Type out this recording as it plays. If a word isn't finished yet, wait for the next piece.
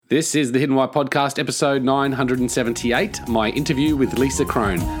This is the Hidden Why Podcast, episode 978, my interview with Lisa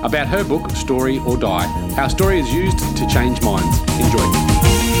Cron about her book, Story or Die, how story is used to change minds. Enjoy.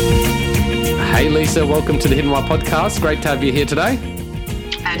 Hey Lisa, welcome to the Hidden Why Podcast. Great to have you here today.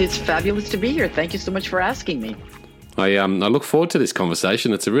 And it's fabulous to be here. Thank you so much for asking me. I look forward to this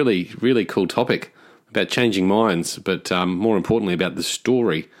conversation. It's a really, really cool topic about changing minds, but more importantly about the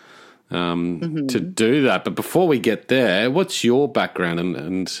story. To do that. But before we get there, what's your background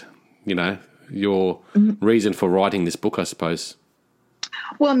and you know, your reason for writing this book, I suppose?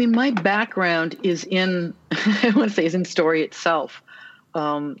 Well, I mean, my background is in, I want to say is in story itself.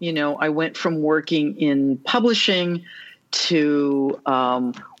 I went from working in publishing to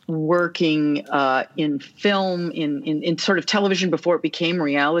working in film, in sort of television before it became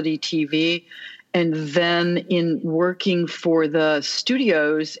reality TV. And then in working for the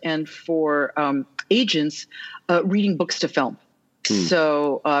studios and for agents, reading books to film.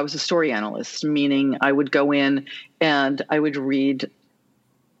 So I was a story analyst, meaning I would go in and I would read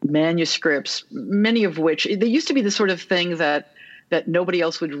manuscripts, many of which, they used to be the sort of thing that nobody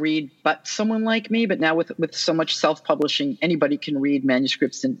else would read but someone like me. But now with so much self-publishing, anybody can read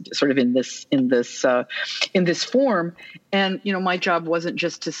manuscripts in this form. And, my job wasn't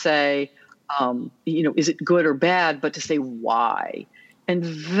just to say, is it good or bad, but to say why. And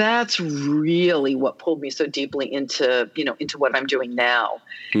that's really what pulled me so deeply into what I'm doing now.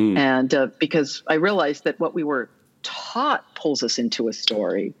 And because I realized that what we were taught pulls us into a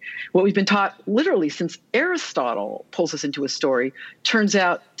story. What we've been taught literally since Aristotle pulls us into a story turns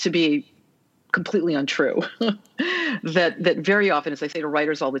out to be completely untrue. that very often, as I say to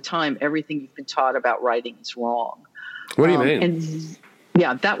writers all the time, everything you've been taught about writing is wrong. What do you mean? And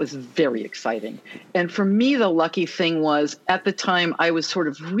yeah, that was very exciting. And for me, the lucky thing was at the time I was sort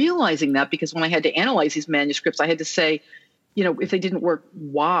of realizing that, because when I had to analyze these manuscripts, I had to say, if they didn't work,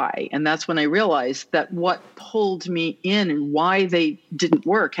 why? And that's when I realized that what pulled me in and why they didn't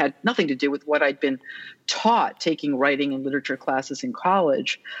work had nothing to do with what I'd been taught taking writing and literature classes in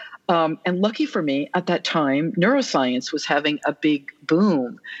college. And lucky for me, at that time, neuroscience was having a big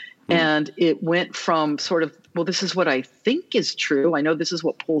boom. And it went from sort of, well, this is what I think is true. I know this is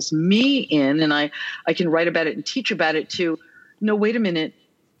what pulls me in, and I can write about it and teach about it, to, no, wait a minute,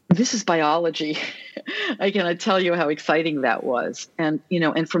 this is biology. I cannot tell you how exciting that was. And,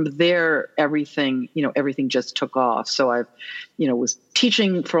 and from there, everything just took off. So I, was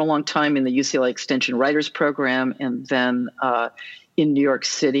teaching for a long time in the UCLA Extension Writers Program. And then in New York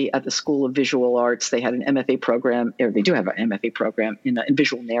City at the School of Visual Arts, they had an MFA program, or they do have an MFA program in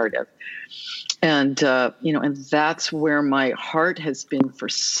visual narrative. And, and that's where my heart has been for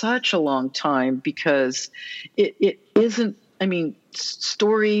such a long time, because it isn't,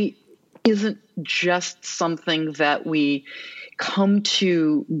 story isn't just something that we come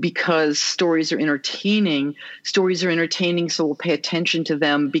to because stories are entertaining. Stories are entertaining, so we'll pay attention to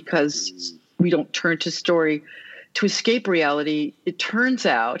them, because we don't turn to story to escape reality. It turns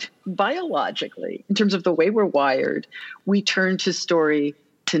out, biologically, in terms of the way we're wired, we turn to story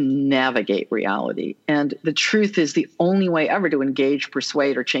to navigate reality. And the truth is, the only way ever to engage,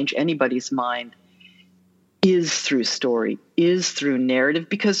 persuade, or change anybody's mind is through story, is through narrative,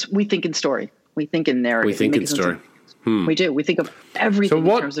 because we think in story. We think in narrative. We think in story. We do. We think of everything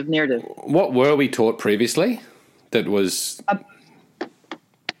in terms of narrative. What were we taught previously that was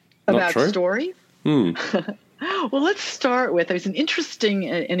about story? Well, let's start with, there's an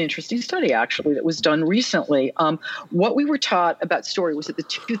interesting study, actually, that was done recently. What we were taught about story was that the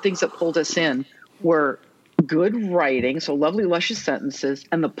two things that pulled us in were good writing, so lovely, luscious sentences,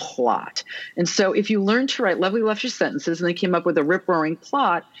 and the plot. And so if you learned to write lovely, luscious sentences and they came up with a rip-roaring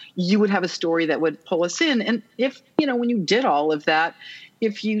plot, you would have a story that would pull us in. And if, when you did all of that,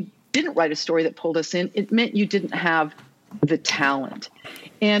 if you didn't write a story that pulled us in, it meant you didn't have the talent.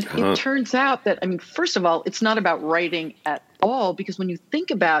 And it turns out that, first of all, it's not about writing at all, because when you think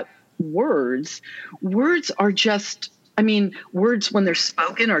about words are just, words when they're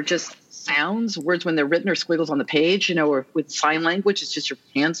spoken are just sounds. Words when they're written are squiggles on the page, or with sign language, it's just your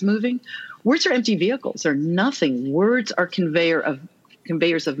hands moving. Words are empty vehicles. They're nothing. Words are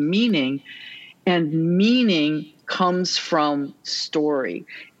conveyors of meaning, and meaning comes from story.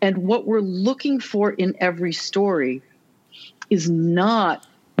 And what we're looking for in every story is not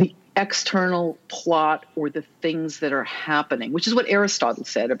the external plot or the things that are happening, which is what Aristotle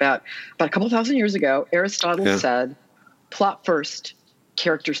said about a couple thousand years ago. Aristotle said, plot first,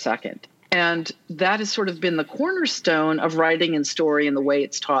 character second. And that has sort of been the cornerstone of writing and story and the way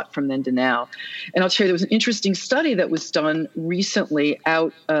it's taught from then to now. And I'll tell you, there was an interesting study that was done recently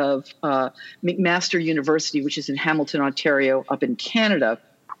out of McMaster University, which is in Hamilton, Ontario, up in Canada.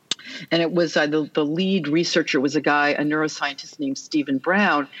 And it was the lead researcher was a neuroscientist named Stephen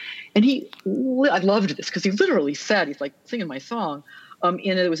Brown. And I loved this because he literally said, he's like singing my song.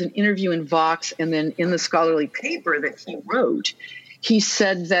 There was an interview in Vox, and then in the scholarly paper that he wrote, he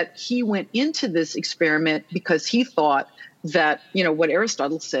said that he went into this experiment because he thought that, what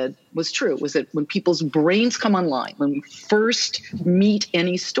Aristotle said was true, was that when people's brains come online, when we first meet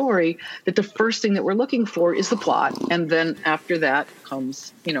any story, that the first thing that we're looking for is the plot. And then after that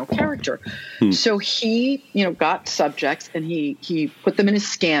comes, character. So he, got subjects and he put them in a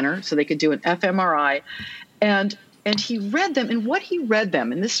scanner so they could do an fMRI. And he read them, and what he read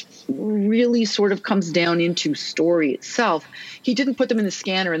them, and this really sort of comes down into story itself. He didn't put them in the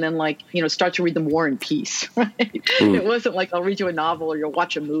scanner and then start to read them War and Peace, right? It wasn't like I'll read you a novel or you'll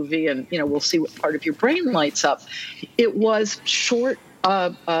watch a movie and, we'll see what part of your brain lights up. It was short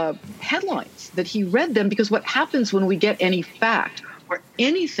headlines that he read them, because what happens when we get any fact or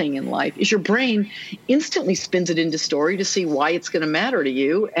anything in life is your brain instantly spins it into story to see why it's going to matter to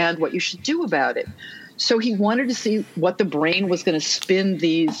you and what you should do about it. So he wanted to see what the brain was going to spin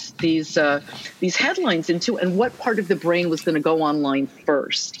these headlines into, and what part of the brain was going to go online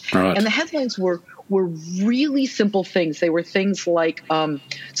first. Right. And the headlines were really simple things. They were things like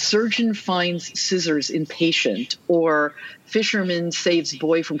surgeon finds scissors in patient, or fisherman saves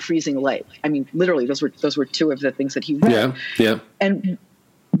boy from freezing lake. I mean, literally, those were two of the things that he read. Yeah. And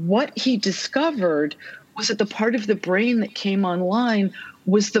what he discovered was that the part of the brain that came online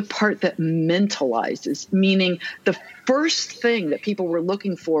was the part that mentalizes, meaning the first thing that people were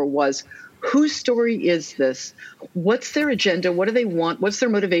looking for was, whose story is this? What's their agenda? What do they want? What's their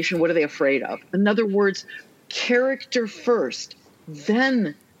motivation? What are they afraid of? In other words, character first,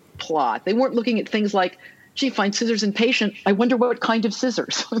 then plot. They weren't looking at things like, gee, find scissors in patient. I wonder what kind of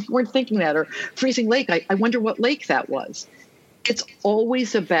scissors. They weren't thinking that. Or freezing lake. I wonder what lake that was. It's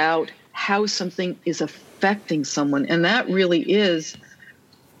always about how something is affecting someone. And that really is,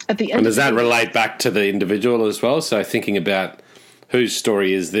 at the end. And does that relate back to the individual as well? So thinking about whose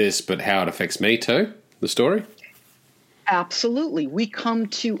story is this, but how it affects me too, the story? Absolutely. We come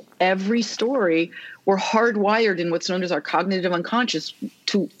to every story. We're hardwired in what's known as our cognitive unconscious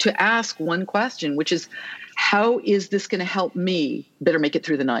to ask one question, which is, how is this going to help me better make it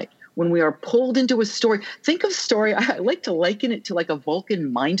through the night? When we are pulled into a story, think of story. I like to liken it to like a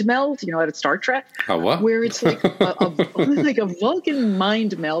Vulcan mind meld, out of Star Trek. Oh, what? Where it's like like a Vulcan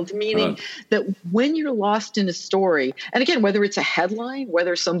mind meld, meaning that when you're lost in a story, and again, whether it's a headline,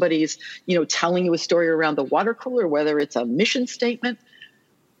 whether somebody's, telling you a story around the water cooler, whether it's a mission statement,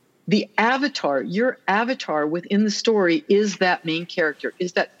 your avatar within the story is that main character,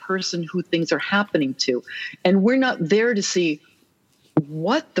 is that person who things are happening to. And we're not there to see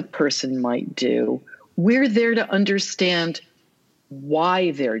what the person might do. We're there to understand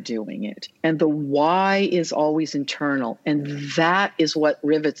why they're doing it. And the why is always internal. And that is what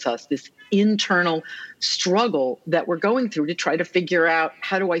rivets us, this internal struggle that we're going through to try to figure out,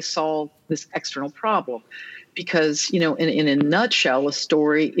 how do I solve this external problem? Because, in a nutshell, a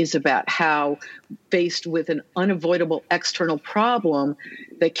story is about how, faced with an unavoidable external problem,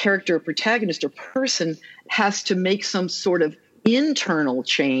 the character, protagonist, or person has to make some sort of internal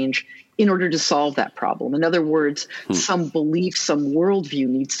change in order to solve that problem. In other words, some belief, some worldview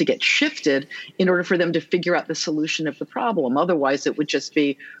needs to get shifted in order for them to figure out the solution of the problem. Otherwise, it would just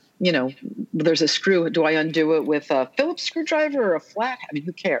be, there's a screw. Do I undo it with a Phillips screwdriver or a flat? I mean,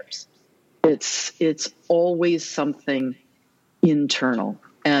 who cares? It's always something internal.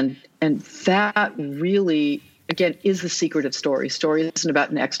 And that really, again, is the secret of story. Story isn't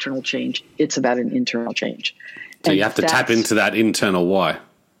about an external change. It's about an internal change. So you have to tap into that internal why.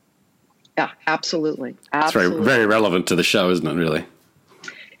 Yeah, absolutely. It's very, very relevant to the show, isn't it, really?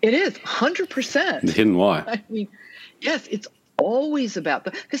 It is, 100%. The hidden why. I mean, yes, it's always about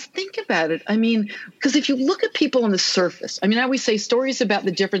because think about it. I mean, because if you look at people on the surface, I always say stories about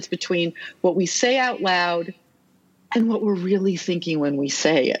the difference between what we say out loud and what we're really thinking when we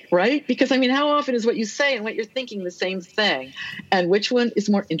say it, right? Because, how often is what you say and what you're thinking the same thing? And which one is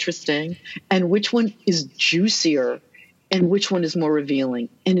more interesting? And which one is juicier? And which one is more revealing?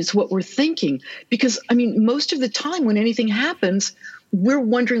 And it's what we're thinking. Because, most of the time when anything happens, we're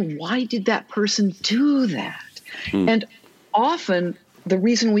wondering, why did that person do that? And often the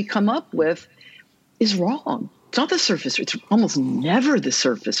reason we come up with is wrong. It's not the surface. It's almost never the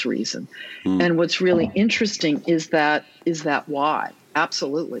surface reason. And what's really interesting is that why.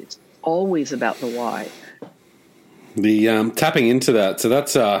 Absolutely. It's always about the why. The tapping into that. So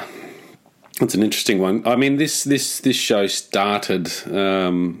that's an interesting one. This show started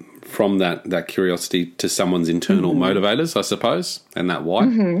from that curiosity to someone's internal motivators, I suppose, and that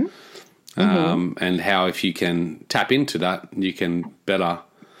why. and how if you can tap into that, you can better,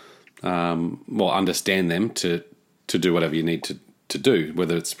 understand them to do whatever you need to do,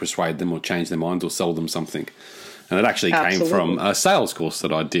 whether it's persuade them or change their minds or sell them something. And it actually came from a sales course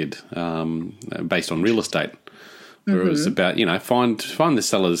that I did based on real estate, where it was about, find the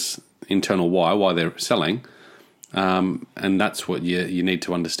seller's internal why they're selling, and that's what you need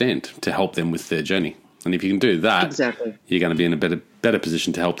to understand to help them with their journey. And if you can do that, you're going to be in a better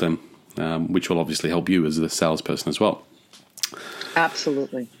position to help them, which will obviously help you as the salesperson as well.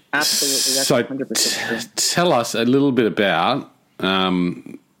 Absolutely. That's so 100% true. Tell us a little bit about,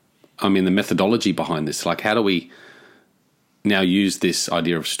 the methodology behind this. Like, how do we now use this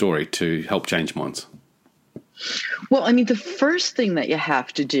idea of story to help change minds? Well, the first thing that you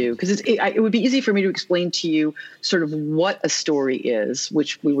have to do, because it would be easy for me to explain to you sort of what a story is,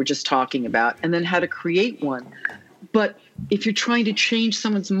 which we were just talking about, and then how to create one. But if you're trying to change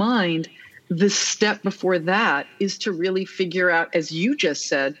someone's mind, the step before that is to really figure out, as you just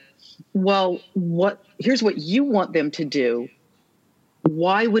said, well, here's what you want them to do.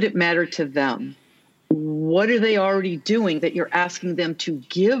 Why would it matter to them? What are they already doing that you're asking them to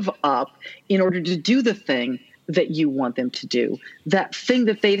give up in order to do the thing that you want them to do? That thing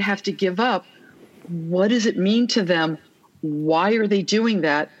that they'd have to give up, what does it mean to them? Why are they doing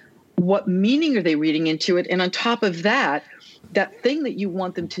that? What meaning are they reading into it? And on top of that, that thing that you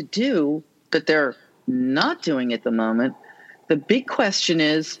want them to do that they're not doing at the moment, the big question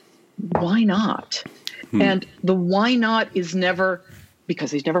is, why not? And the why not is never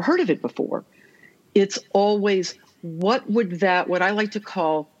because he's never heard of it before. It's always, what I like to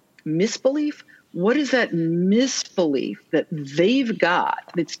call misbelief, what is that misbelief that they've got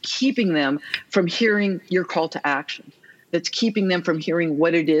that's keeping them from hearing your call to action, that's keeping them from hearing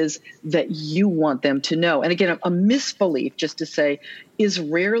what it is that you want them to know? And again, a misbelief, just to say, is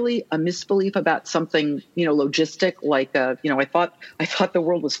rarely a misbelief about something, logistic, like, I thought the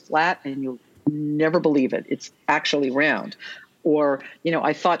world was flat, and you'll never believe it. It's actually round. Or,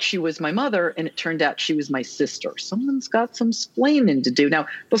 I thought she was my mother, and it turned out she was my sister. Someone's got some splaining to do. Now,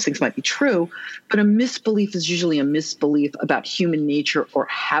 those things might be true, but a misbelief is usually a misbelief about human nature or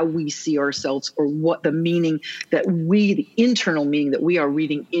how we see ourselves, or what the meaning the internal meaning that we are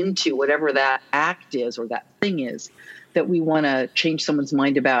reading into whatever that act is or that thing is that we want to change someone's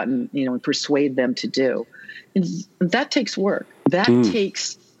mind about and, and persuade them to do. And that takes work. That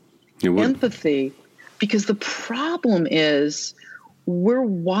takes empathy. Because the problem is, we're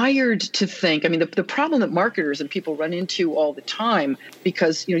wired to think, the problem that marketers and people run into all the time,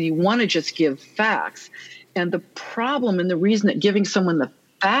 because, you want to just give facts. And the problem and the reason that giving someone the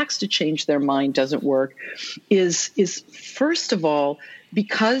facts to change their mind doesn't work is first of all,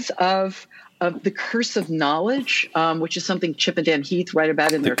 because of the curse of knowledge, which is something Chip and Dan Heath write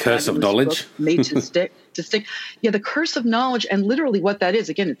about in their curse of knowledge book, Made to Stick. Yeah, the curse of knowledge. And literally what that is,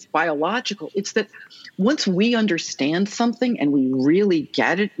 again, it's biological. It's that once we understand something and we really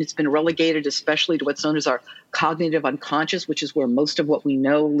get it, it's been relegated especially to what's known as our cognitive unconscious, which is where most of what we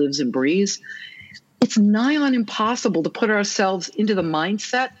know lives and breathes. It's nigh on impossible to put ourselves into the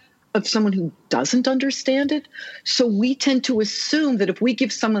mindset of someone who doesn't understand it. So we tend to assume that if we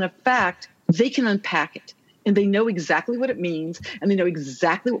give someone a fact, they can unpack it, and they know exactly what it means, and they know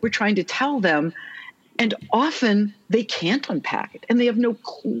exactly what we're trying to tell them. And often they can't unpack it, and they have no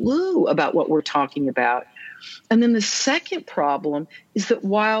clue about what we're talking about. And then the second problem is that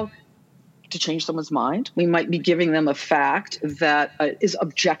while to change someone's mind, we might be giving them a fact that is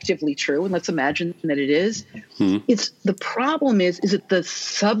objectively true, and let's imagine that it is. It's the problem is it the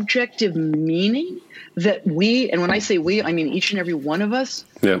subjective meaning that we, and when I say we, I mean each and every one of us,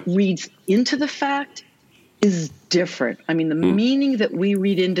 reads into the fact is different. The meaning that we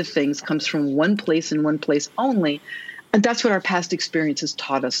read into things comes from one place and one place only, and that's what our past experiences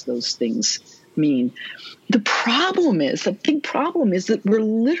taught us those things mean. The big problem is that we're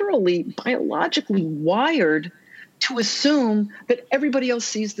literally biologically wired to assume that everybody else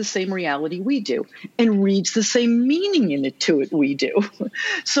sees the same reality we do and reads the same meaning into it we do.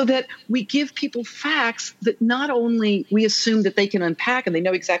 So that we give people facts that not only we assume that they can unpack and they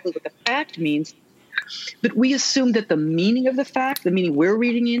know exactly what the fact means, but we assume that the meaning of the fact, the meaning we're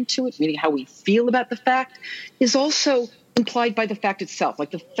reading into it, meaning how we feel about the fact, is also implied by the fact itself.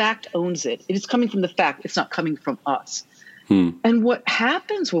 Like the fact owns it. It is coming from the fact. It's not coming from us. And what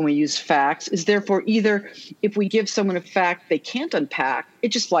happens when we use facts is therefore either if we give someone a fact they can't unpack,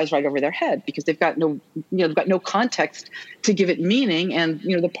 it just flies right over their head because they've got no context to give it meaning. And,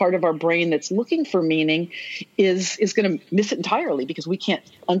 the part of our brain that's looking for meaning is going to miss it entirely because we can't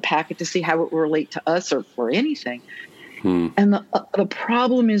unpack it to see how it will relate to us or anything. And the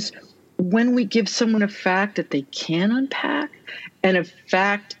problem is when we give someone a fact that they can unpack and a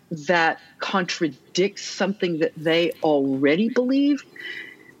fact that contradicts something that they already believe,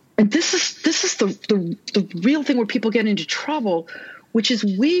 and this is the real thing where people get into trouble, which is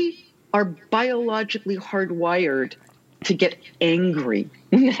we are biologically hardwired to get angry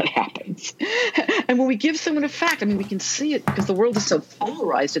when that happens. And when we give someone a fact, I mean, we can see it because the world is so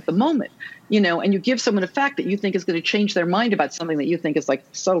polarized at the moment, and you give someone a fact that you think is going to change their mind about something that you think is like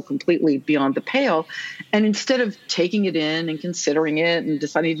so completely beyond the pale. And instead of taking it in and considering it and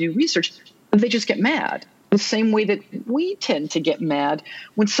deciding to do research, they just get mad. The same way that we tend to get mad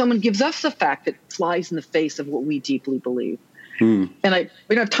when someone gives us a fact that flies in the face of what we deeply believe. And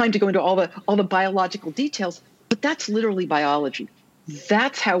we don't have time to go into all the biological details, but that's literally biology.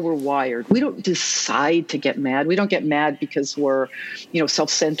 That's how we're wired. We don't decide to get mad. We don't get mad because we're,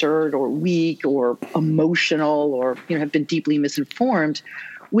 self-centered or weak or emotional or, have been deeply misinformed.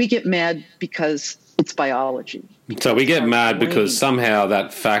 We get mad because it's biology. So we get mad because somehow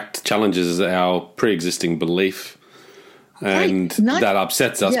that fact challenges our pre-existing belief, and that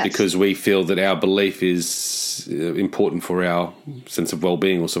upsets us because we feel that our belief is important for our sense of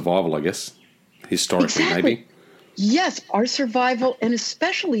well-being or survival, I guess, historically maybe. Yes, our survival, and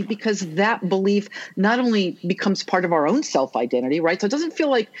especially because that belief not only becomes part of our own self-identity, right? So it doesn't feel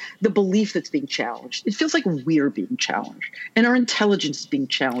like the belief that's being challenged. It feels like we're being challenged and our intelligence is being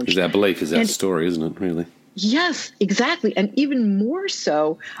challenged. Because our belief is our story, isn't it, really? Yes, exactly. And even more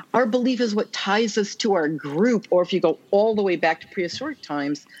so, our belief is what ties us to our group, or if you go all the way back to prehistoric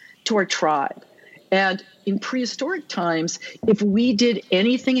times, to our tribe. And in prehistoric times, if we did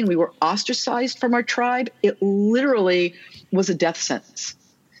anything and we were ostracized from our tribe, it literally was a death sentence.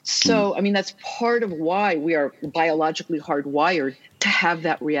 So, I mean, that's part of why we are biologically hardwired to have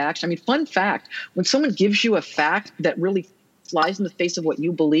that reaction. I mean, fun fact, when someone gives you a fact that really flies in the face of what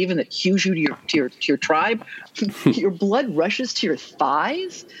you believe and that cues you to your tribe, your blood rushes to your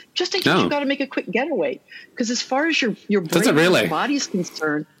thighs just in case you've got to make a quick getaway. Because as far as your brain and your body's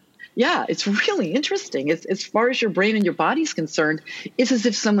concerned, yeah, it's really interesting. As far as your brain and your body's concerned, it's as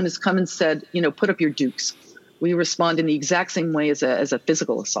if someone has come and said, put up your dukes. We respond in the exact same way as a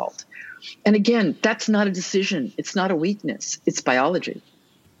physical assault. And again, that's not a decision. It's not a weakness. It's biology.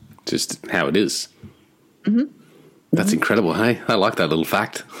 Just how it is. Mm-hmm. That's incredible, hey? I like that little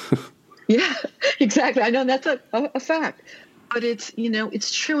fact. Yeah, exactly. I know that's a fact. But it's,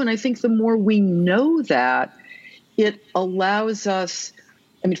 it's true. And I think the more we know that, it allows us,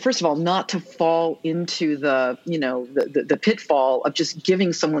 I mean, first of all, not to fall into the pitfall of just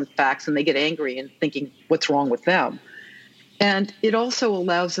giving someone facts and they get angry and thinking what's wrong with them. And it also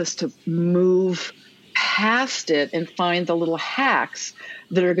allows us to move past it and find the little hacks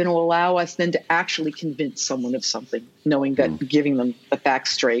that are going to allow us then to actually convince someone of something, knowing that giving them the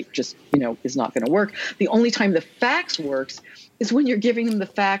facts straight just, is not going to work. The only time the facts works is when you're giving them the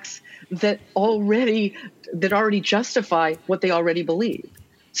facts that already justify what they already believe.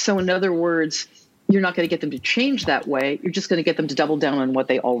 So in other words, you're not going to get them to change that way. You're just going to get them to double down on what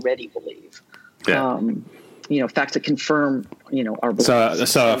they already believe. Yeah. Facts that confirm, our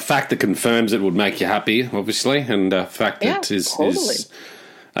beliefs. So a fact that confirms it would make you happy, obviously, and a fact that is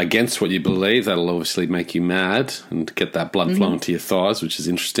against what you believe, that'll obviously make you mad and get that blood flowing to your thighs, which is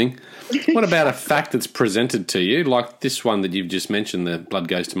interesting. What about a fact that's presented to you, like this one that you've just mentioned, the blood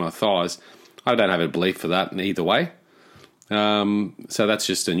goes to my thighs? I don't have a belief for that in either way. So that's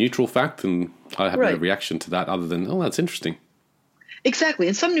just a neutral fact, and I have no reaction to that other than, that's interesting. Exactly.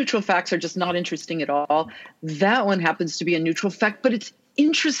 And some neutral facts are just not interesting at all. That one happens to be a neutral fact, but it's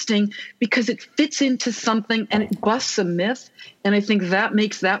interesting because it fits into something and it busts a myth. And I think that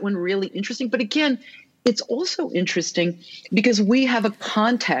makes that one really interesting. But again, it's also interesting because we have a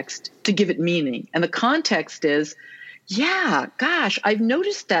context to give it meaning. And the context is, yeah, gosh, I've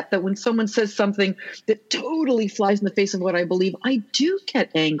noticed that when someone says something that totally flies in the face of what I believe, I do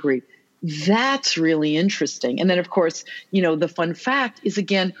get angry. That's really interesting. And then, of course, the fun fact is,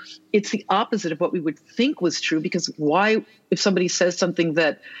 again, it's the opposite of what we would think was true, because why, if somebody says something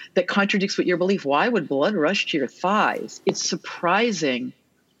that contradicts what you believe, why would blood rush to your thighs? It's surprising,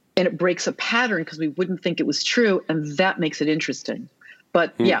 and it breaks a pattern because we wouldn't think it was true, and that makes it interesting.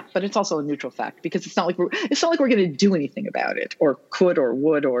 But but it's also a neutral fact because it's not like we're going to do anything about it, or could, or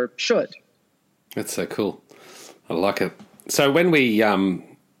would, or should. That's so cool. I like it. So when we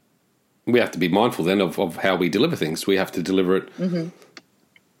have to be mindful then of how we deliver things. We have to deliver it.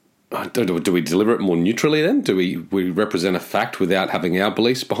 Do we deliver it more neutrally then? Do we represent a fact without having our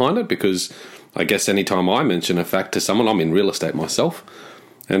beliefs behind it? Because I guess anytime I mention a fact to someone, I'm in real estate myself,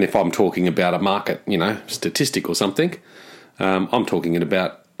 and if I'm talking about a market, statistic or something, I'm talking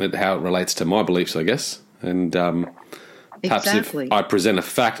about how it relates to my beliefs, I guess. And perhaps Exactly. if I present a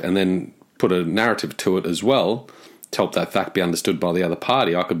fact and then put a narrative to it as well to help that fact be understood by the other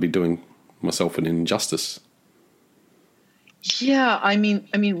party, I could be doing myself an injustice. Yeah, I mean,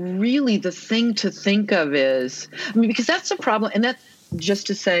 really, the thing to think of is, because that's a problem, and that's just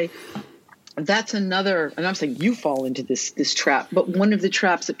to say, that's another, and I'm saying you fall into this trap, but one of the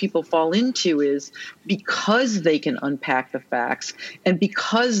traps that people fall into is because they can unpack the facts and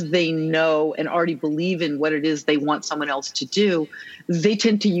because they know and already believe in what it is they want someone else to do, they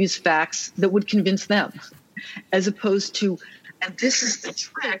tend to use facts that would convince them, as opposed to, and this is the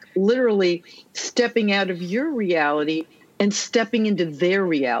trick, literally stepping out of your reality and stepping into their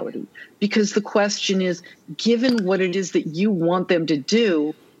reality. Because the question is, given what it is that you want them to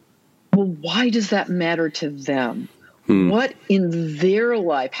do, well, why does that matter to them? What in their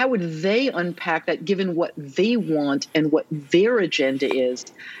life, how would they unpack that given what they want and what their agenda is?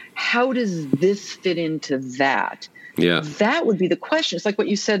 How does this fit into that? Yeah. That would be the question. It's like what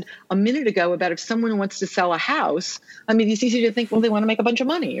you said a minute ago about if someone wants to sell a house. I mean, it's easy to think, well, they want to make a bunch of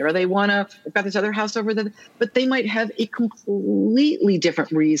money, or they've got this other house over there, but they might have a completely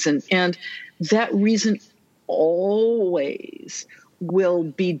different reason. And that reason always will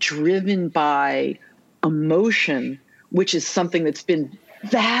be driven by emotion, which is something that's been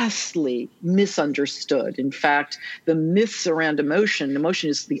vastly misunderstood. In fact, the myths around emotion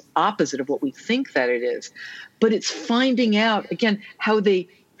is the opposite of what we think that it is. But it's finding out, again, how they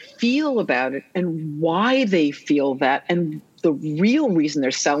feel about it and why they feel that and the real reason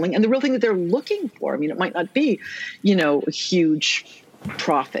they're selling and the real thing that they're looking for. I mean, it might not be, a huge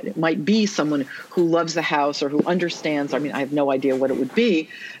profit. It might be someone who loves the house or who understands. I mean, I have no idea what it would be,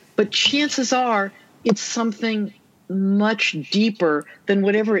 but chances are it's something much deeper than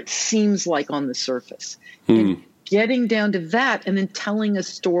whatever it seems like on the surface. And getting down to that and then telling a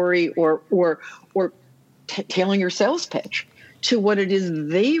story or tailoring your sales pitch to what it is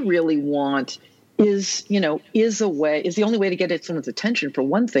they really want is the only way to get someone's attention, for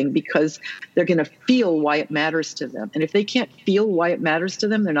one thing, because they're going to feel why it matters to them. And if they can't feel why it matters to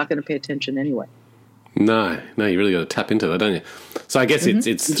them, they're not going to pay attention anyway. No, you really got to tap into that, don't you? So I guess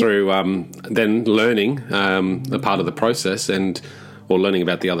it's through then learning a part of the process or learning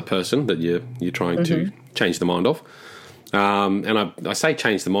about the other person that you're trying to change the mind of. And I say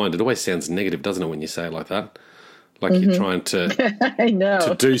change the mind. It always sounds negative, doesn't it, when you say it like that? Like you're trying to I know.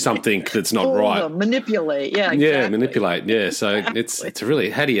 to do something that's not right. Manipulate, yeah, exactly. Yeah, manipulate, yeah. So it's really,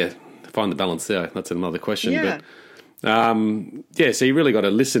 how do you find the balance there? That's another question. Yeah. But so you really got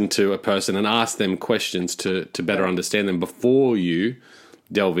to listen to a person and ask them questions to better understand them before you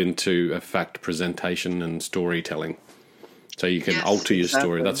delve into a fact presentation and storytelling. So you can alter your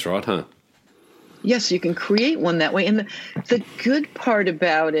story. That's right, huh? Yes, you can create one that way. And the good part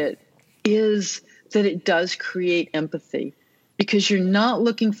about it is that it does create empathy, because you're not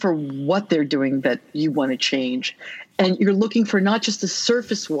looking for what they're doing that you want to change. And you're looking for not just the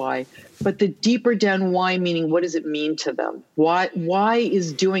surface why, but the deeper down why, meaning what does it mean to them? Why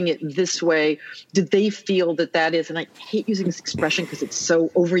is doing it this way? Did they feel that is? And I hate using this expression because it's so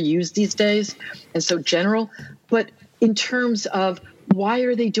overused these days and so general. But in terms of why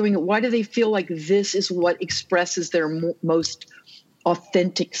are they doing it? Why do they feel like this is what expresses their most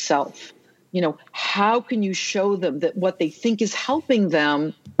authentic self? How can you show them that what they think is helping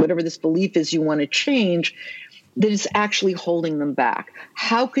them, whatever this belief is you want to change, that is actually holding them back?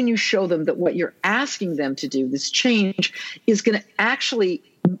 How can you show them that what you're asking them to do, this change, is going to actually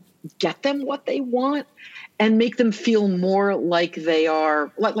get them what they want and make them feel more like they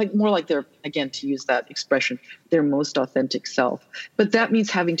are, more like they're, again, to use that expression, their most authentic self. But that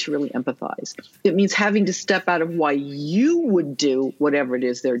means having to really empathize. It means having to step out of why you would do whatever it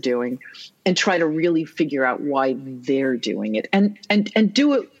is they're doing and try to really figure out why they're doing it and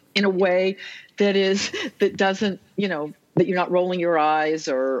do it in a way that doesn't, that you're not rolling your eyes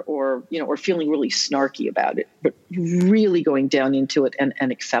or feeling really snarky about it, but really going down into it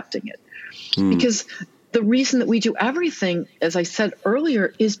and accepting it. Because the reason that we do everything, as I said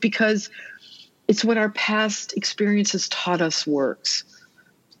earlier, is because it's what our past experiences taught us works.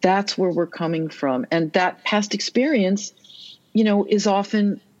 That's where we're coming from. And that past experience, is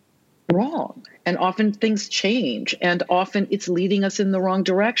often wrong. And often things change. And often it's leading us in the wrong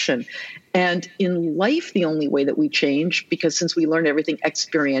direction. And in life, the only way that we change, because since we learn everything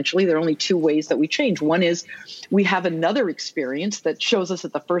experientially, there are only two ways that we change. One is we have another experience that shows us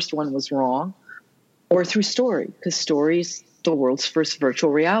that the first one was wrong, or through story, because story's the world's first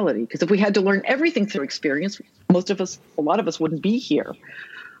virtual reality. Because if we had to learn everything through experience, a lot of us wouldn't be here.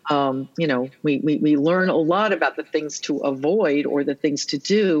 We learn a lot about the things to avoid or the things to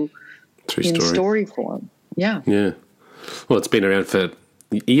do in story form. Yeah. Yeah. Well, it's been around for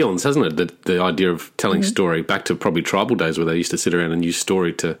eons, hasn't it? The idea of telling story, back to probably tribal days where they used to sit around and use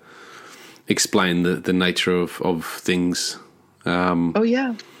story to explain the nature of things. Oh,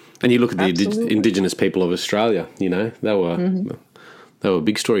 yeah. And you look at the indigenous people of Australia, they were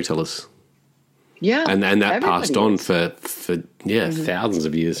big storytellers. Yeah. And that passed on for thousands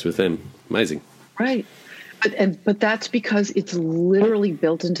of years with them. Amazing. Right. But that's because it's literally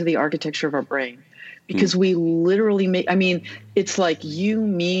built into the architecture of our brain. Because we literally it's like you,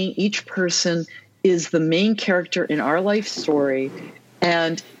 me, each person is the main character in our life story,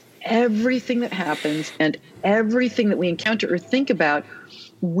 and everything that happens and everything that we encounter or think about,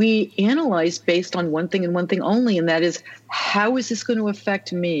 we analyze based on one thing and one thing only, and that is, how is this going to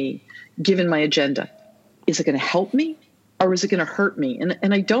affect me given my agenda? Is it going to help me or is it going to hurt me?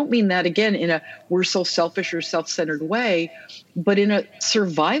 And I don't mean that, again, in a we're so selfish or self-centered way, but in a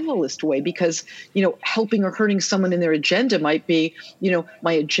survivalist way, because, helping or hurting someone in their agenda might be,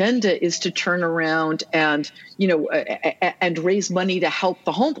 my agenda is to turn around and, and raise money to help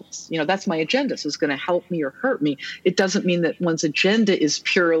the homeless. That's my agenda. So it's going to help me or hurt me. It doesn't mean that one's agenda is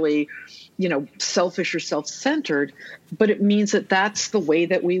purely, selfish or self-centered, but it means that that's the way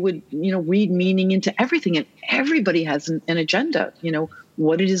that we would, read meaning into everything. And everybody has an agenda,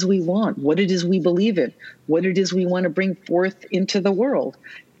 what it is we want, what it is we believe in, what it is we want to bring forth into the world.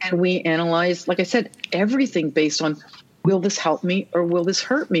 And we analyze, like I said, everything based on, will this help me or will this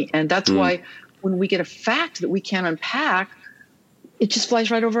hurt me? And that's why when we get a fact that we can't unpack, it just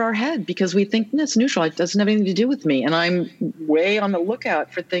flies right over our head because we think, it's neutral. It doesn't have anything to do with me. And I'm way on the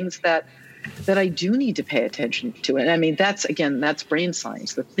lookout for things that I do need to pay attention to. And that's brain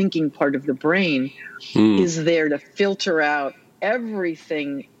science. The thinking part of the brain is there to filter out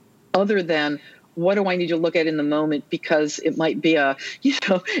everything other than what do I need to look at in the moment, because it might be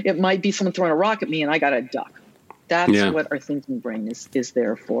it might be someone throwing a rock at me and I got to duck. That's what our thinking brain is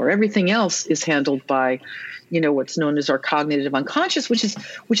there for. Everything else is handled by, what's known as our cognitive unconscious, which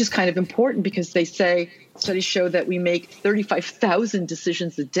is kind of important because they say, studies show that we make 35,000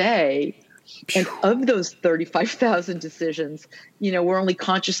 decisions a day. And of those 35,000 decisions, we're only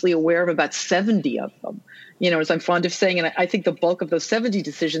consciously aware of about 70 of them. As I'm fond of saying, and I think the bulk of those 70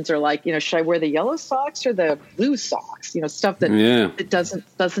 decisions are like, should I wear the yellow socks or the blue socks? Stuff that it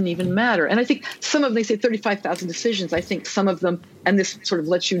doesn't even matter. And I think some of them, they say 35,000 decisions. I think some of them, and this sort of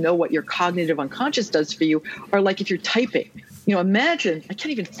lets you know what your cognitive unconscious does for you, are like if you're typing. Imagine, I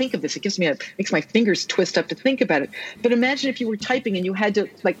can't even think of this. It makes my fingers twist up to think about it. But imagine if you were typing and you had to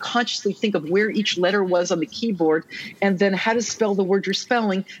consciously think of where each letter was on the keyboard and then how to spell the word you're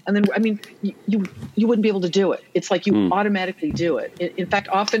spelling. And then, you wouldn't be able to do it. It's like you automatically do it. In fact,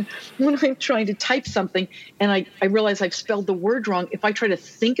 often when I'm trying to type something and I realize I've spelled the word wrong, if I try to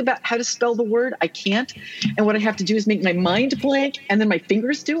think about how to spell the word, I can't. And what I have to do is make my mind blank and then my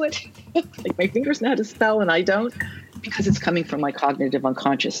fingers do it. Like my fingers know how to spell and I don't. Because it's coming from my cognitive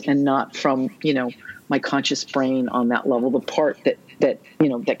unconscious and not from, my conscious brain on that level, the part that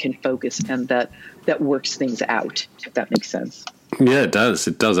can focus and that works things out, if that makes sense. Yeah, it does.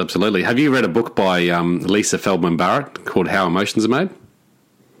 It does, absolutely. Have you read a book by Lisa Feldman Barrett called How Emotions Are Made?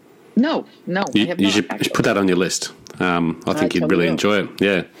 No, I have not. You should put that on your list. I think you'd really enjoy it.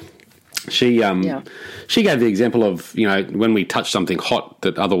 Yeah. She gave the example of, when we touch something hot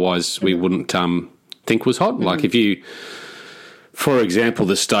that otherwise we wouldn't think was hot. Like if you, for example,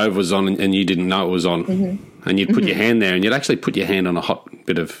 the stove was on and you didn't know it was on, and you'd put your hand there and you'd actually put your hand on a hot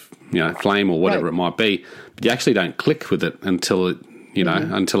bit of flame or whatever it might be, but you actually don't click with it until it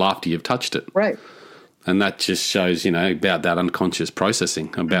until after you've touched it. Right. And that just shows about that unconscious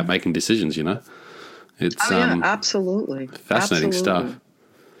processing, about making decisions. It's absolutely fascinating stuff.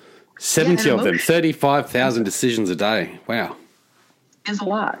 70 of them, 35,000 decisions a day. Wow, is a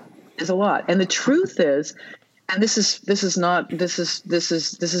lot. And the truth is, and this is not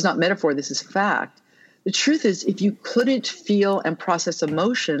metaphor, this is fact. The truth is, if you couldn't feel and process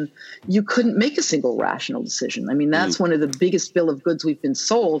emotion, you couldn't make a single rational decision. That's one of the biggest bill of goods we've been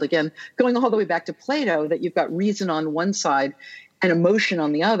sold. Again, going all the way back to Plato, that you've got reason on one side and emotion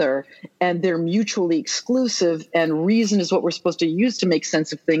on the other, and they're mutually exclusive, and reason is what we're supposed to use to make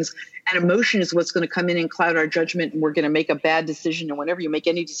sense of things, and emotion is what's going to come in and cloud our judgment, and we're going to make a bad decision. And whenever you make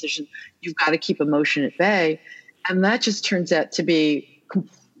any decision, you've got to keep emotion at bay. And that just turns out to be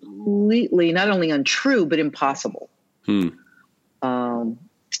completely not only untrue, but impossible.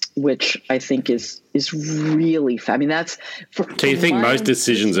 Which I think is really, that's for. So you think most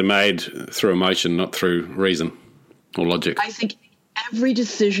decisions are made through emotion, not through reason or logic? Every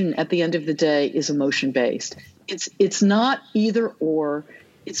decision at the end of the day is emotion based. It's not either or,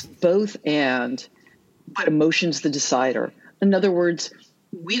 it's both and, but emotion's the decider. In other words,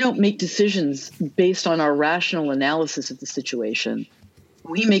 we don't make decisions based on our rational analysis of the situation.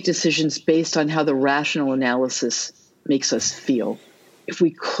 We make decisions based on how the rational analysis makes us feel. If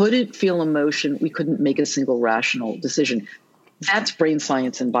we couldn't feel emotion, we couldn't make a single rational decision. That's brain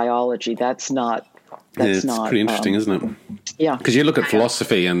science and biology. That's not. It's pretty interesting, isn't it? Yeah. Because you look at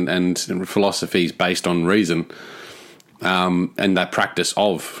philosophy, and philosophy is based on reason, and that practice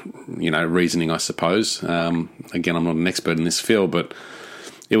of, reasoning, I suppose. Again, I'm not an expert in this field, but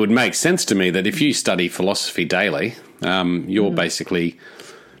it would make sense to me that if you study philosophy daily, you're basically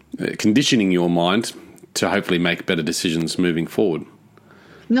conditioning your mind to hopefully make better decisions moving forward.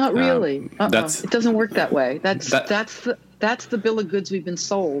 Not really. It doesn't work that way. That's the bill of goods we've been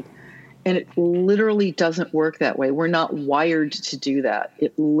sold. And it literally doesn't work that way. We're not wired to do that.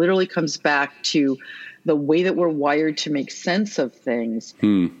 It literally comes back to the way that we're wired to make sense of things,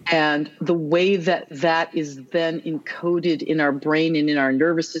 and the way that is then encoded in our brain and in our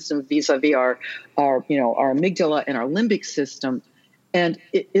nervous system vis-a-vis our amygdala and our limbic system. And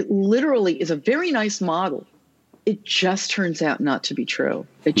it literally is a very nice model. It just turns out not to be true.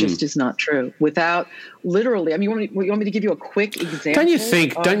 It just is not true. Without literally, you want me to give you a quick example?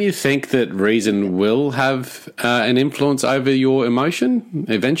 Don't you think that reason will have an influence over your emotion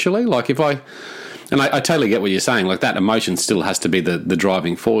eventually? Like I totally get what you're saying. Like that emotion still has to be the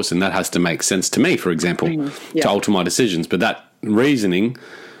driving force, and that has to make sense to me, for example, to alter my decisions. But that reasoning,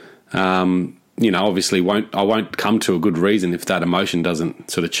 obviously I won't come to a good reason if that emotion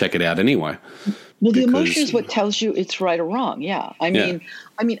doesn't sort of check it out anyway. Well, the emotion is what tells you it's right or wrong. Yeah. I mean,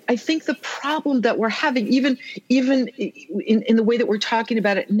 I think the problem that we're having, even in the way that we're talking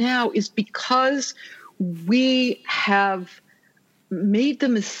about it now, is because we have made the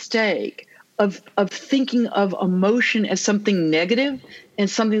mistake of thinking of emotion as something negative and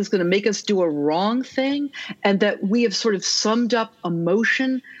something that's going to make us do a wrong thing, and that we have sort of summed up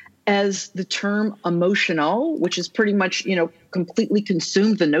emotion as the term emotional, which is pretty much, completely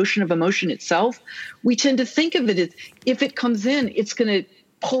consumed the notion of emotion itself. We tend to think of it as if it comes in, it's going to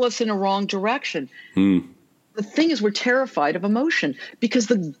pull us in a wrong direction. The thing is, we're terrified of emotion because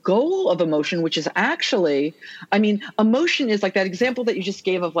the goal of emotion, which is actually, emotion is like that example that you just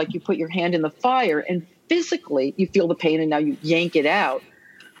gave of like you put your hand in the fire and physically you feel the pain and now you yank it out.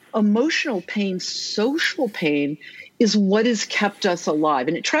 Emotional pain, social pain is what has kept us alive.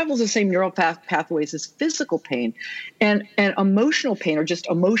 And it travels the same neural pathways as physical pain. And emotional pain, or just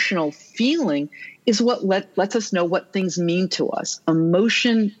emotional feeling, is what lets us know what things mean to us.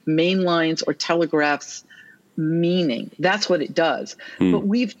 Emotion mainlines or telegraphs meaning. That's what it does. But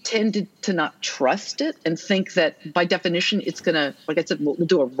we've tended to not trust it and think that by definition it's going to, like I said, we'll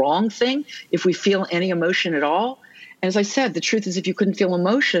do a wrong thing if we feel any emotion at all. And as I said, the truth is if you couldn't feel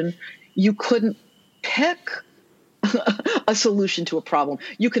emotion, you couldn't pick a solution to a problem.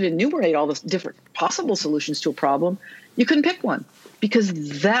 You could enumerate all the different possible solutions to a problem. You couldn't pick one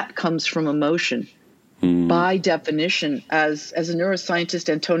because that comes from emotion. By definition, as a neuroscientist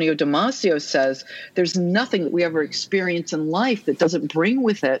Antonio Damasio says, there's nothing that we ever experience in life that doesn't bring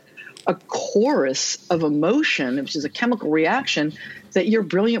with it a chorus of emotion, which is a chemical reaction that your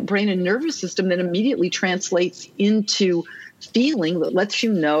brilliant brain and nervous system then immediately translates into feeling that lets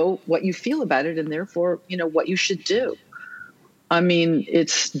you know what you feel about it and therefore, what you should do.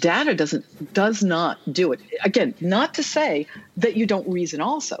 It's data does not do it. Again, not to say that you don't reason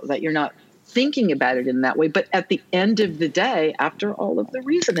also, that you're not thinking about it in that way. But at the end of the day, after all of the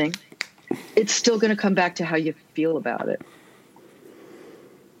reasoning, it's still going to come back to how you feel about it.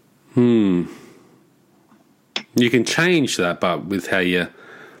 You can change that, but with how you...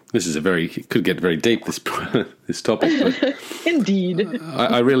 This is it could get very deep, this topic. But Indeed.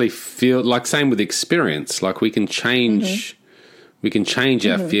 I really feel like same with experience. Like we can change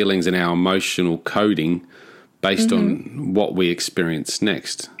our feelings and our emotional coding based on what we experience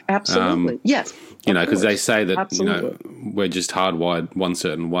next. Absolutely. Yes. Because they say that, we're just hardwired one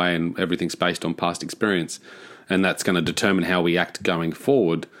certain way and everything's based on past experience. And that's going to determine how we act going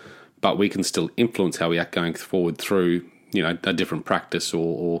forward. But we can still influence how we act going forward through, a different practice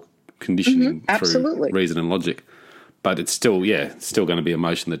or conditioning through reason and logic. But it's still going to be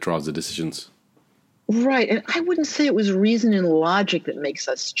emotion that drives the decisions. Right. And I wouldn't say it was reason and logic that makes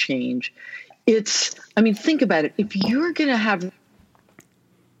us change. Think about it. If you're going to have...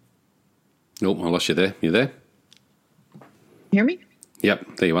 Oh, I lost you there. You there? Hear me?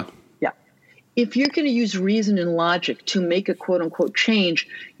 Yep, there you are. Yeah. If you're going to use reason and logic to make a quote-unquote change,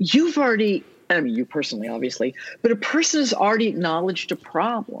 you've already I mean, you personally, obviously, but a person has already acknowledged a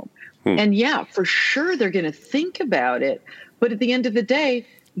problem. And yeah, for sure, they're going to think about it. But at the end of the day,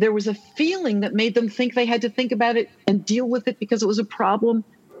 there was a feeling that made them think they had to think about it and deal with it because it was a problem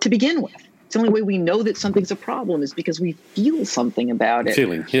to begin with. It's the only way we know that something's a problem is because we feel something about it.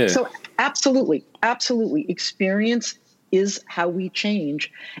 Feeling, yeah. So absolutely, absolutely. Experience is how we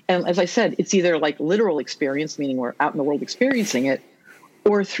change. And as I said, it's either like literal experience, meaning we're out in the world experiencing it,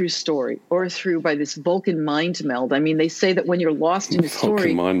 or through story, or through by this Vulcan mind meld. I mean, they say that when you're lost in a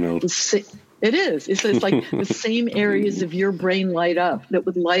story, mind meld. It is. It's like the same areas of your brain light up that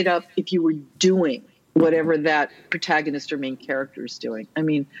would light up if you were doing whatever that protagonist or main character is doing. I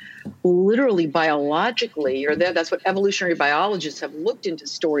mean, literally biologically, that's what evolutionary biologists have looked into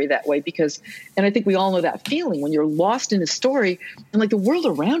story that way because, and I think we all know that feeling when you're lost in a story and like the world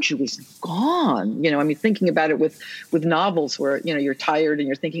around you is gone. I mean, thinking about it with novels where, you're tired and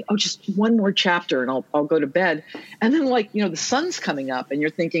you're thinking, oh, just one more chapter and I'll go to bed. And then the sun's coming up and you're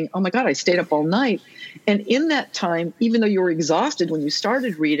thinking, oh my God, I stayed up all night. And in that time, even though you were exhausted when you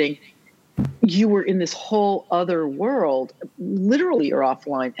started reading, you were in this whole other world. Literally, you're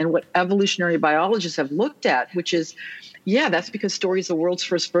offline. And what evolutionary biologists have looked at, which is, that's because story is the world's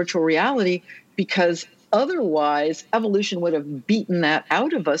first virtual reality, because otherwise evolution would have beaten that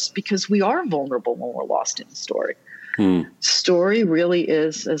out of us because we are vulnerable when we're lost in a story. Story really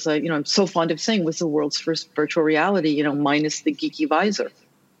is, as I'm so fond of saying, was the world's first virtual reality, minus the geeky visor.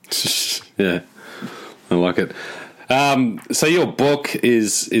 Yeah, I like it. So your book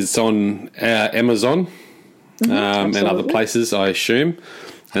is on Amazon and other places, I assume,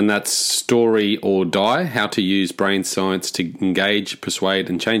 and that's Story or Die, How to Use Brain Science to Engage, Persuade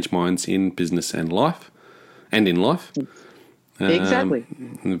and Change Minds in Business and Life. Exactly.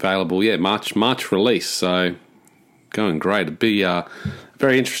 Available, March release, so going great. It'd be a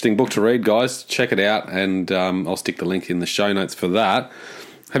very interesting book to read, guys. Check it out, and I'll stick the link in the show notes for that.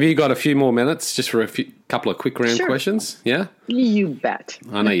 Have you got a few more minutes just for a couple of quick round questions? Yeah? You bet.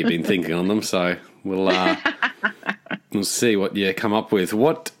 I know you've been thinking on them, so we'll see what you come up with.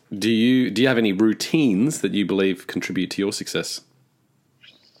 What do you have any routines that you believe contribute to your success?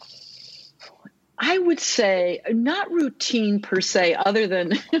 I would say not routine per se, other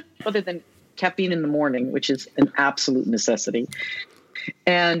than caffeine in the morning, which is an absolute necessity.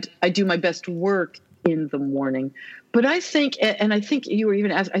 And I do my best work in the morning. But I think, and I think you were even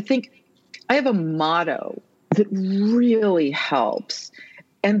asked, I think I have a motto that really helps.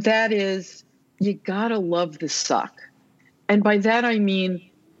 And that is, you gotta love the suck. And by that, I mean,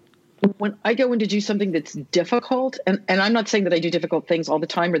 when I go in to do something that's difficult, and I'm not saying that I do difficult things all the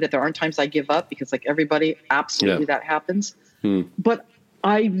time or that there aren't times I give up, because like everybody, absolutely that happens. But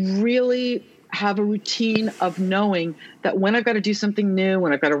I really have a routine of knowing that when I've got to do something new,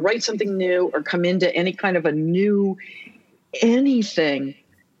 when I've got to write something new or come into any kind of a new anything,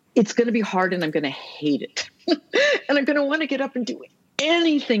 it's going to be hard and I'm going to hate it. And I'm going to want to get up and do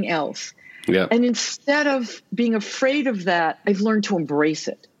anything else. Yeah. And instead of being afraid of that, I've learned to embrace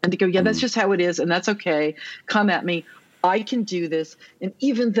it and to go, that's just how it is. And that's okay. Come at me. I can do this. And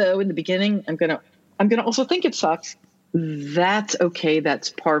even though in the beginning, I'm going to also think it sucks, that's okay. That's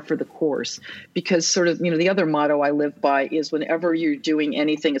par for the course. Because sort of, the other motto I live by is whenever you're doing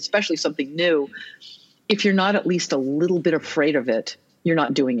anything, especially something new, if you're not at least a little bit afraid of it, you're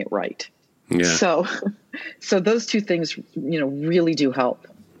not doing it right. Yeah. So those two things, really do help.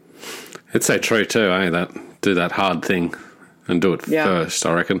 It's so true too, that do that hard thing and do it first,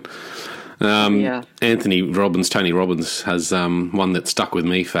 I reckon. Tony Robbins has one that stuck with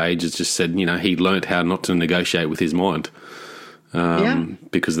me for ages, just said, he learnt how not to negotiate with his mind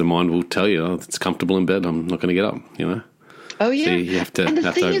because the mind will tell you, it's comfortable in bed, I'm not going to get up, Oh, yeah. So you have to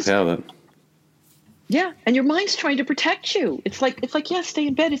overpower that. Yeah, and your mind's trying to protect you. It's like, stay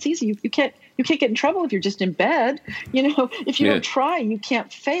in bed. It's easy. You can't get in trouble if you're just in bed. If you don't try, you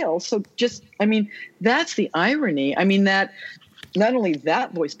can't fail. So that's the irony. That not only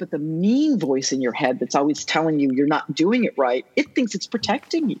that voice, but the mean voice in your head that's always telling you you're not doing it right. It thinks it's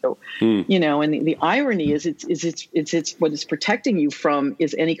protecting you. And the irony is it's what it's protecting you from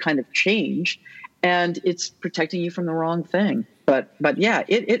is any kind of change, and it's protecting you from the wrong thing. But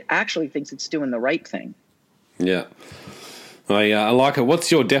it actually thinks it's doing the right thing. Yeah. I like it. What's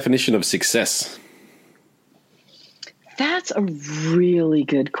your definition of success? That's a really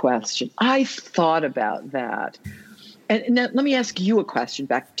good question. I thought about that. And now let me ask you a question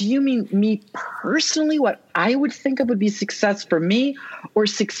back. Do you mean me personally, what I would think of would be success for me, or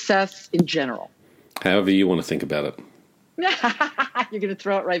success in general? However you want to think about it. You're going to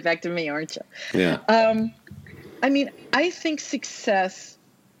throw it right back to me, aren't you? Yeah. I think success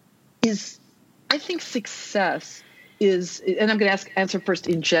is I think success is, and I'm going to answer first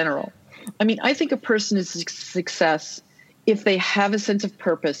in general. I mean, I think a person is a success if they have a sense of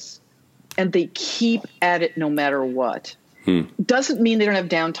purpose and they keep at it no matter what. Doesn't mean they don't have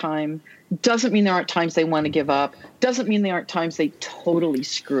downtime. Doesn't mean there aren't times they want to give up. Doesn't mean there aren't times they totally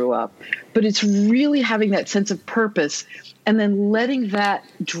screw up. But it's really having that sense of purpose and then letting that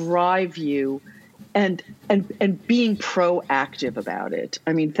drive you and being proactive about it.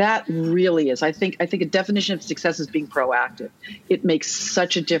 I mean, that really is. I think a definition of success is being proactive. It makes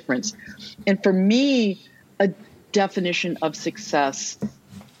such a difference. And for me, a definition of success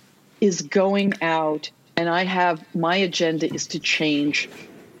is going out, and my agenda is to change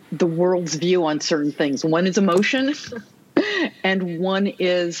the world's view on certain things. One is emotion, and one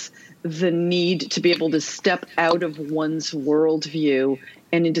is the need to be able to step out of one's worldview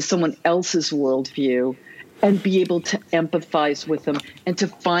and into someone else's worldview and be able to empathize with them and to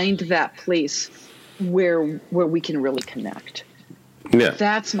find that place where we can really connect. Yeah.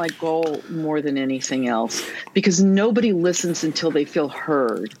 That's my goal more than anything else, because nobody listens until they feel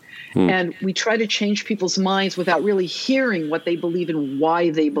heard. And we try to change people's minds without really hearing what they believe and why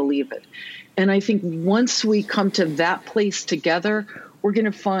they believe it. And I think once we come to that place together, we're going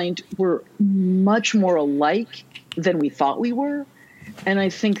to find we're much more alike than we thought we were. And I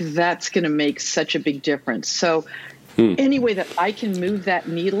think that's going to make such a big difference. So any way that I can move that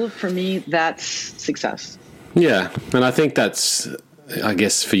needle, for me, that's success. Yeah. And I think that's, I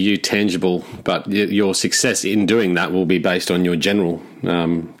guess, for you, tangible, but your success in doing that will be based on your general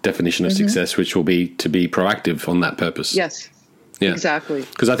definition of success, which will be to be proactive on that purpose. Yes, yeah. Exactly.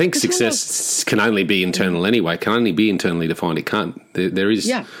 Because I think success can only be internal anyway, can only be internally defined. It can't, there is,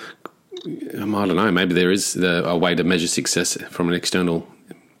 I don't know, maybe there is a way to measure success from an external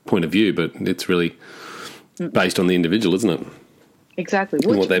point of view, but it's really based on the individual, isn't it? Exactly.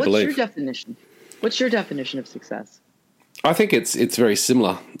 What they believe. What's your definition? What's your definition of success? I think it's very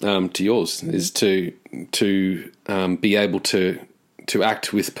similar to yours. Is to be able to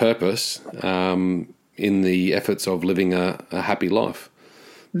act with purpose in the efforts of living a happy life,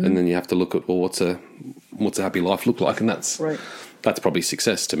 and then you have to look at, well, what's a happy life look like, and that's probably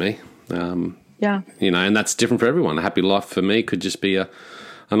success to me. And that's different for everyone. A happy life for me could just be a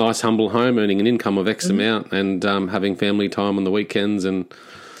nice humble home, earning an income of X amount, and having family time on the weekends, and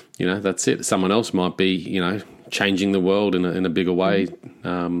that's it. Someone else might be changing the world in a bigger way,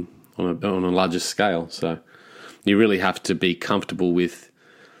 on a larger scale. So you really have to be comfortable with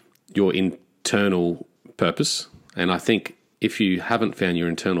your internal purpose. And I think if you haven't found your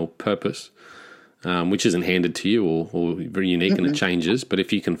internal purpose, which isn't handed to you or very unique and it changes, but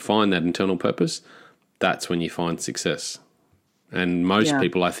if you can find that internal purpose, that's when you find success. And most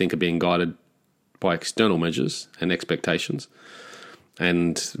people, I think, are being guided by external measures and expectations,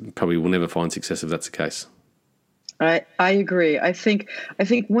 and probably will never find success if that's the case. I agree. I think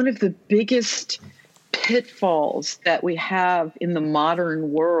one of the biggest pitfalls that we have in the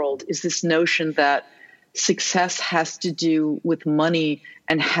modern world is this notion that success has to do with money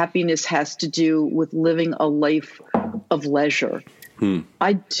and happiness has to do with living a life of leisure.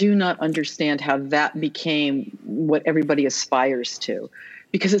 I do not understand how that became what everybody aspires to,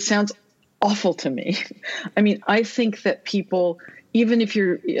 because it sounds awful to me. I mean, I think that people, even if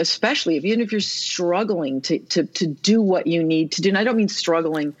you're struggling to do what you need to do, and I don't mean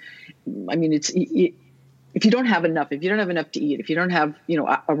struggling, I mean, if you don't have enough to eat, if you don't have,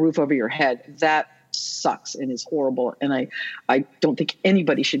 a roof over your head, that sucks and is horrible. And I don't think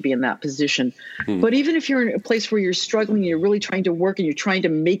anybody should be in that position. But even if you're in a place where you're struggling, and you're really trying to work and you're trying to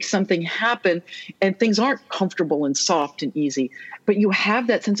make something happen, and things aren't comfortable and soft and easy, but you have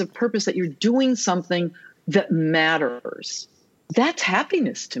that sense of purpose that you're doing something that matters. That's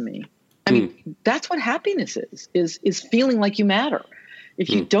happiness to me. I mean, that's what happiness is feeling like you matter. If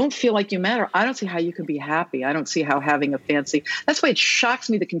you don't feel like you matter, I don't see how you could be happy. I don't see how having a fancy, that's why it shocks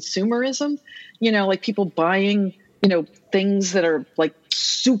me, the consumerism, like people buying, things that are like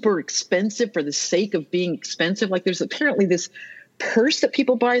super expensive for the sake of being expensive. Like there's apparently this purse that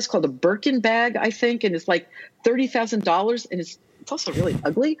people buy is called a Birkin bag, I think. And it's like $30,000 and it's also really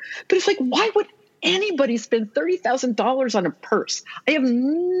ugly, but it's like, why would anybody spend $30,000 on a purse? I have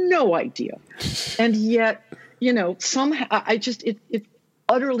no idea. And yet, somehow it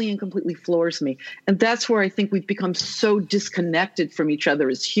utterly and completely floors me. And that's where I think we've become so disconnected from each other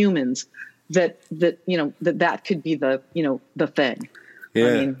as humans that could be the thing. Yeah.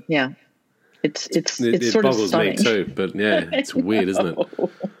 I mean, yeah. It's sort of stunning. It boggles me too, but yeah, it's weird, isn't it?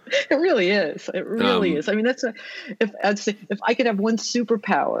 It really is. It really is. I mean, if I could have one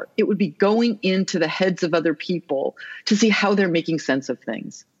superpower, it would be going into the heads of other people to see how they're making sense of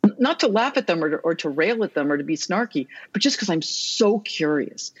things. not to laugh at them or to rail at them or to be snarky, but just because I'm so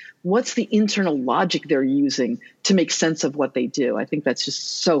curious. What's the internal logic they're using to make sense of what they do? I think that's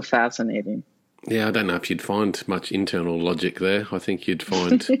just so fascinating. Yeah, I don't know if you'd find much internal logic there. I think you'd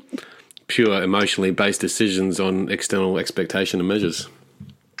find pure emotionally based decisions on external expectation and measures.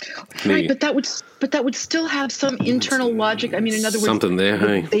 Right, but that would still have some internal logic. I mean, in other words, something there,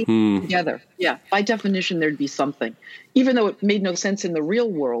 hey. They together. Yeah, by definition, there'd be something. Even though it made no sense in the real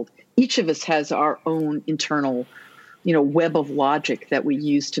world, each of us has our own internal, web of logic that we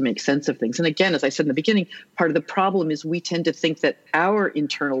use to make sense of things. And again, as I said in the beginning, part of the problem is we tend to think that our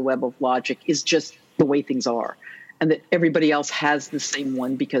internal web of logic is just the way things are, and that everybody else has the same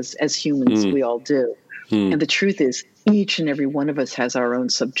one because as humans, we all do. And the truth is, each and every one of us has our own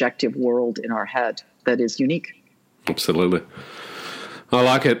subjective world in our head that is unique. Absolutely. I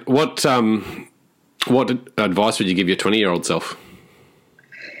like it. What advice would you give your 20-year-old self?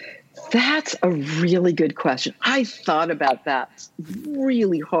 That's a really good question. I thought about that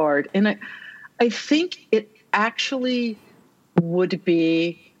really hard. And I think it actually would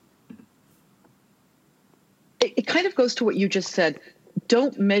be, it kind of goes to what you just said.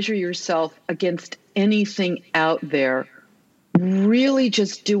 Don't measure yourself against anything out there. Really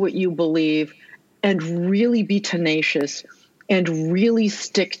just do what you believe and really be tenacious and really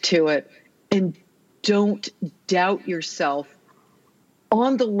stick to it, and don't doubt yourself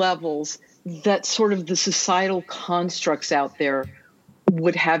on the levels that sort of the societal constructs out there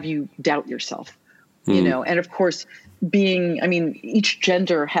would have you doubt yourself. And of course, each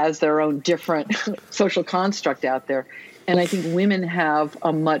gender has their own different social construct out there. And I think women have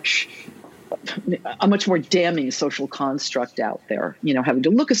a much more damning social construct out there, having to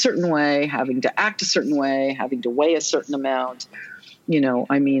look a certain way, having to act a certain way, having to weigh a certain amount.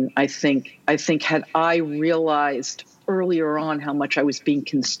 I think had I realized earlier on how much I was being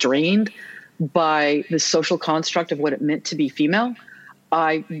constrained by the social construct of what it meant to be female,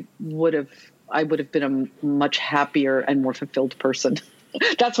 I would have been a much happier and more fulfilled person.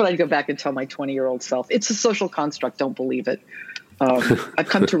 That's what I'd go back and tell my 20-year-old self. It's a social construct. Don't believe it. I've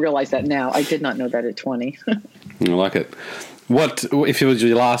come to realize that now. I did not know that at 20. I like it. What if it was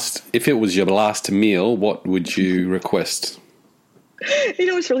your last meal? What would you request?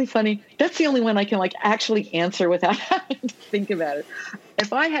 It's really funny. That's the only one I can actually answer without having to think about it.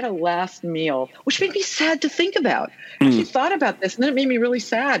 If I had a last meal, which made me sad to think about. I actually thought about this, and then it made me really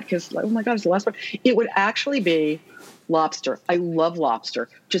sad because, oh my God, it's the last one. It would actually be lobster. I love lobster.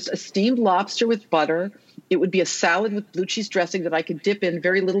 Just a steamed lobster with butter. It would be a salad with blue cheese dressing that I could dip in,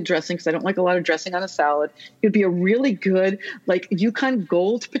 very little dressing because I don't like a lot of dressing on a salad. It would be a really good, Yukon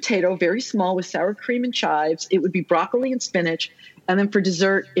Gold potato, very small with sour cream and chives. It would be broccoli and spinach. And then for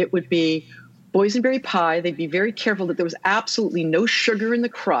dessert, it would be boysenberry pie. They'd be very careful that there was absolutely no sugar in the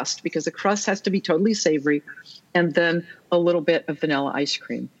crust because the crust has to be totally savory. And then a little bit of vanilla ice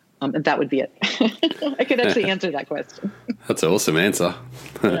cream. And that would be it. I could actually answer that question. That's an awesome answer.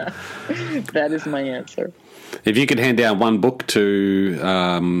 Yeah, that is my answer. If you could hand down one book to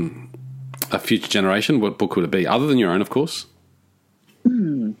a future generation, what book would it be? Other than your own, of course.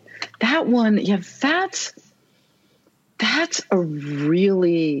 That one, yeah, that's a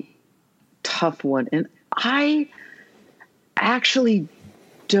really tough one. And I actually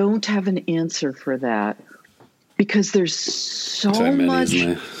don't have an answer for that because there's so much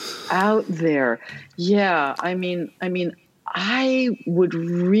out there. Yeah. I can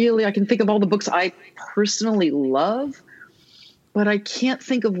think of all the books I personally love, but I can't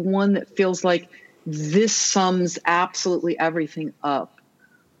think of one that feels like this sums absolutely everything up.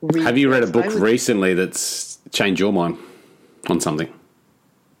 Have you read a book recently that's changed your mind on something?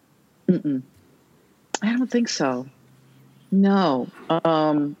 I don't think so. No.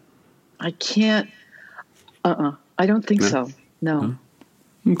 I can't. I don't think so. No.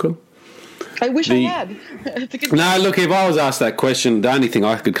 Okay. I wish I had. No, look, if I was asked that question, the only thing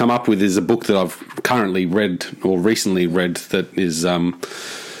I could come up with is a book that I've currently read or recently read that is,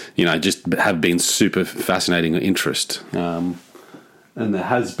 just have been super fascinating interest. And there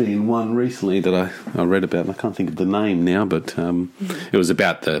has been one recently that I read about, and I can't think of the name now, but it was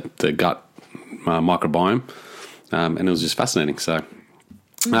about the gut microbiome, and it was just fascinating. So,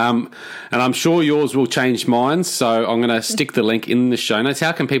 and I'm sure yours will change mine, so I'm going to stick the link in the show notes.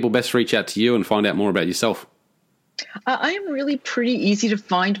 How can people best reach out to you and find out more about yourself? I am really pretty easy to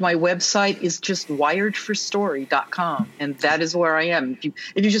find. My website is just wiredforstory.com, and that is where I am.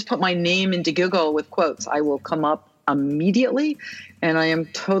 If you just put my name into Google with quotes, I will come up immediately, and I am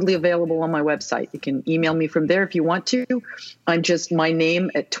totally available on my website. You can email me from there if you want to. I'm just my name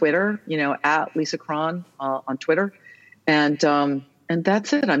at Twitter, at Lisa Cron on Twitter, and And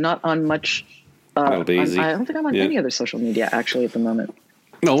that's it. I'm not on much. That'll be easy. I don't think I'm on any other social media actually at the moment.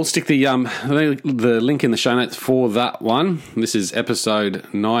 No, we'll stick the link in the show notes for that one. This is episode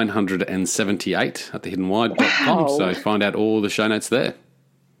 978 at thehiddenwhy.com. Wow. So find out all the show notes there.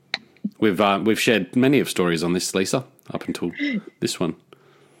 We've shared many of stories on this, Lisa, up until this one.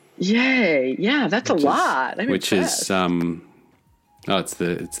 Yay! Yeah, that's a lot. I'm impressed.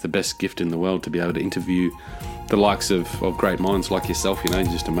 It's the best gift in the world to be able to interview the likes of great minds like yourself. You know,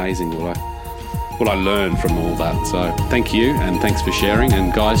 just amazing what I learned from all that. So thank you, and thanks for sharing.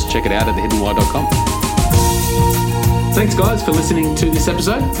 And guys, check it out at thehiddenwhy.com. Thanks, guys, for listening to this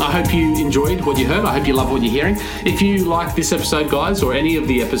episode. I hope you enjoyed what you heard. I hope you love what you're hearing. If you like this episode, guys, or any of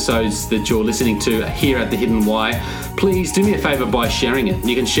the episodes that you're listening to here at The Hidden Why, please do me a favor by sharing it.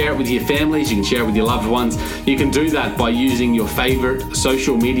 You can share it with your families. You can share it with your loved ones. You can do that by using your favorite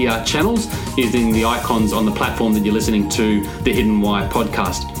social media channels, using the icons on the platform that you're listening to The Hidden Why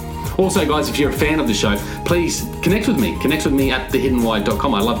podcast. Also, guys, if you're a fan of the show, please connect with me. Connect with me at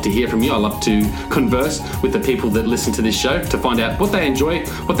thehiddenwhy.com. I love to hear from you. I love to converse with the people that listen to this show to find out what they enjoy,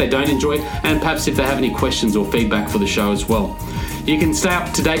 what they don't enjoy, and perhaps if they have any questions or feedback for the show as well. You can stay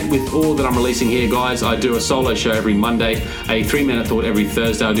up to date with all that I'm releasing here, guys. I do a solo show every Monday, a 3-minute thought every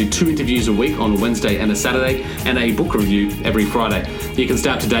Thursday. I do 2 interviews a week on a Wednesday and a Saturday, and a book review every Friday. You can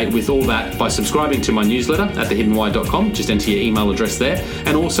stay up to date with all that by subscribing to my newsletter at thehiddenwhy.com. Just enter your email address there,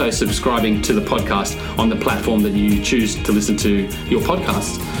 and also subscribing to the podcast on the platform that you choose to listen to your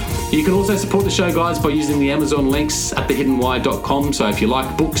podcasts. You can also support the show, guys, by using the Amazon links at thehiddenwhy.com. So if you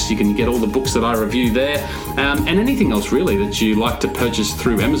like books, you can get all the books that I review there, and anything else really that you like to purchase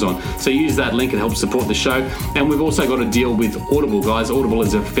through Amazon. So use that link, it helps support the show. And we've also got a deal with Audible, guys. Audible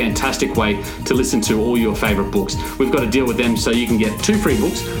is a fantastic way to listen to all your favorite books. We've got a deal with them so you can get 2 free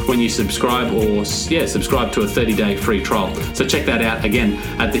books when you subscribe, or subscribe to a 30-day free trial. So check that out again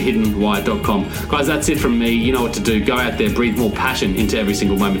at thehiddenwhy.com. Guys, that's it from me. You know what to do. Go out there, breathe more passion into every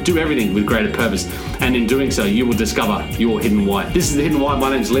single moment. Do everything with greater purpose, and in doing so you will discover your hidden why. This is The Hidden Why. My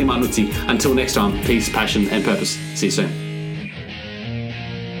name is Lee Martinuzzi. Until next time, peace, passion and purpose. See you soon.